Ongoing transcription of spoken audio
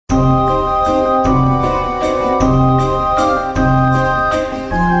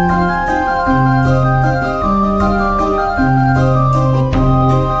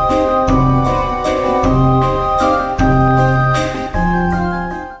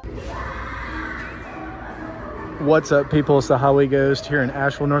What's up, people? It's the Highway Ghost here in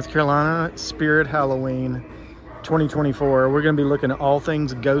Asheville, North Carolina. Spirit Halloween 2024. We're going to be looking at all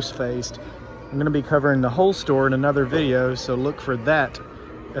things ghost-faced. I'm going to be covering the whole store in another video, so look for that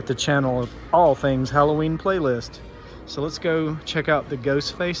at the channel of All Things Halloween playlist. So let's go check out the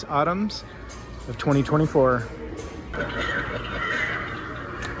ghost face items of 2024.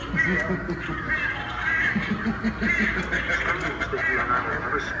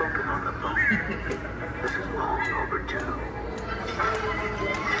 Never spoken on the phone. This is long overdue.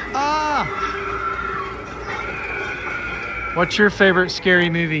 Ah! What's your favorite scary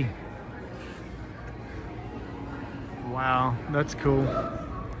movie? Wow, that's cool.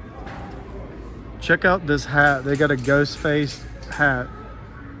 Check out this hat. They got a ghost face hat.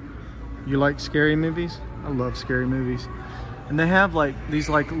 You like scary movies? I love scary movies. And they have like these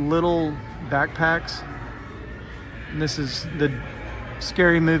like little backpacks. And this is the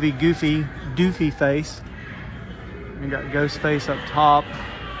Scary Movie Doofy face. We got ghost face up top.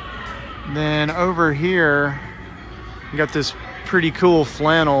 Then over here, we got this pretty cool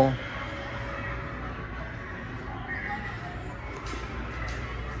flannel.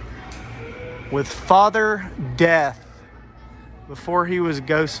 With Father Death. Before he was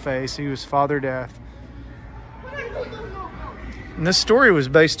Ghostface, he was Father Death. And this story was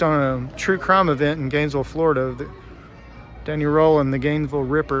based on a true crime event in Gainesville, Florida. Danny Rowland, the Gainesville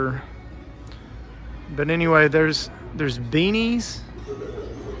Ripper. But anyway, there's beanies.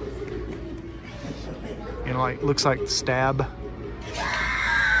 You know, like looks like stab.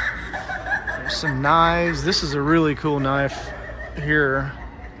 There's some knives. This is a really cool knife here.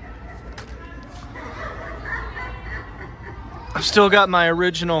 I've still got my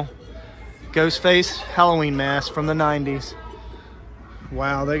original Ghostface Halloween mask from the 90s.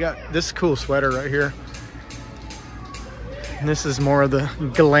 Wow, they got this cool sweater right here. And this is more of the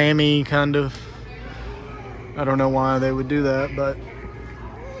glammy kind of, I don't know why they would do that, but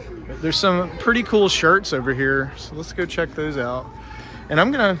there's some pretty cool shirts over here. So let's go check those out. And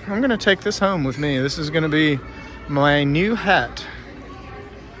I'm gonna take this home with me. This is gonna be my new hat.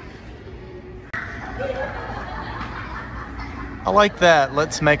 I like that.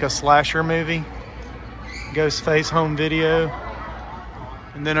 Let's make a slasher movie. Ghostface home video.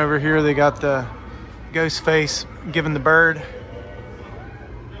 And then over here they got the Ghostface giving the bird.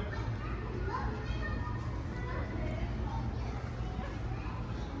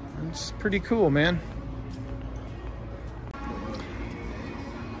 It's pretty cool, man.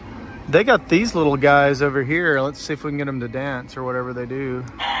 They got these little guys over here. Let's see if we can get them to dance or whatever they do.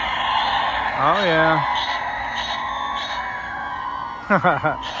 Oh, yeah.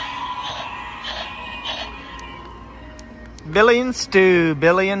 Billy and Stu,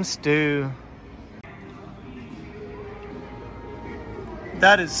 Billy and Stu.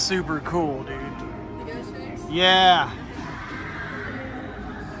 That is super cool, dude. Yeah.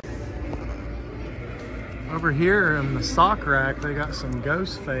 Over here in the sock rack, they got some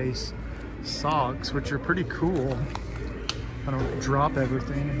Ghostface socks, which are pretty cool. I don't drop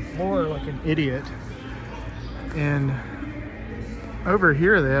everything. More like an idiot. And over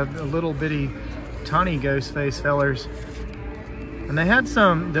here, they have a little bitty tiny Ghostface fellers. And they had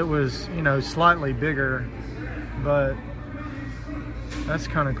some that was, you know, slightly bigger, but that's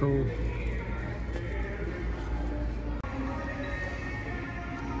kind of cool.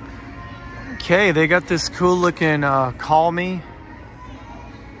 Okay, they got this cool looking Call Me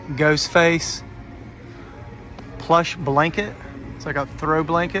Ghostface plush blanket. It's like a throw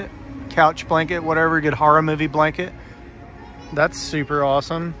blanket, couch blanket, whatever, good horror movie blanket. That's super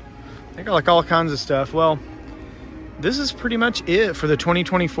awesome. They got like all kinds of stuff. Well, this is pretty much it for the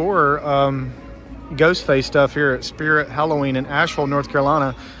 2024 Ghostface stuff here at Spirit Halloween in Asheville, North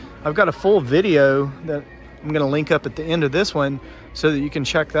Carolina. I've got a full video that I'm going to link up at the end of this one so that you can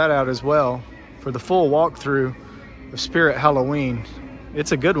check that out as well for the full walkthrough of Spirit Halloween.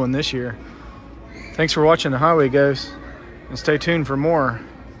 It's a good one this year. Thanks for watching the Highway Ghost, and stay tuned for more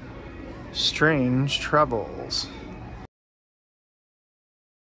strange travels.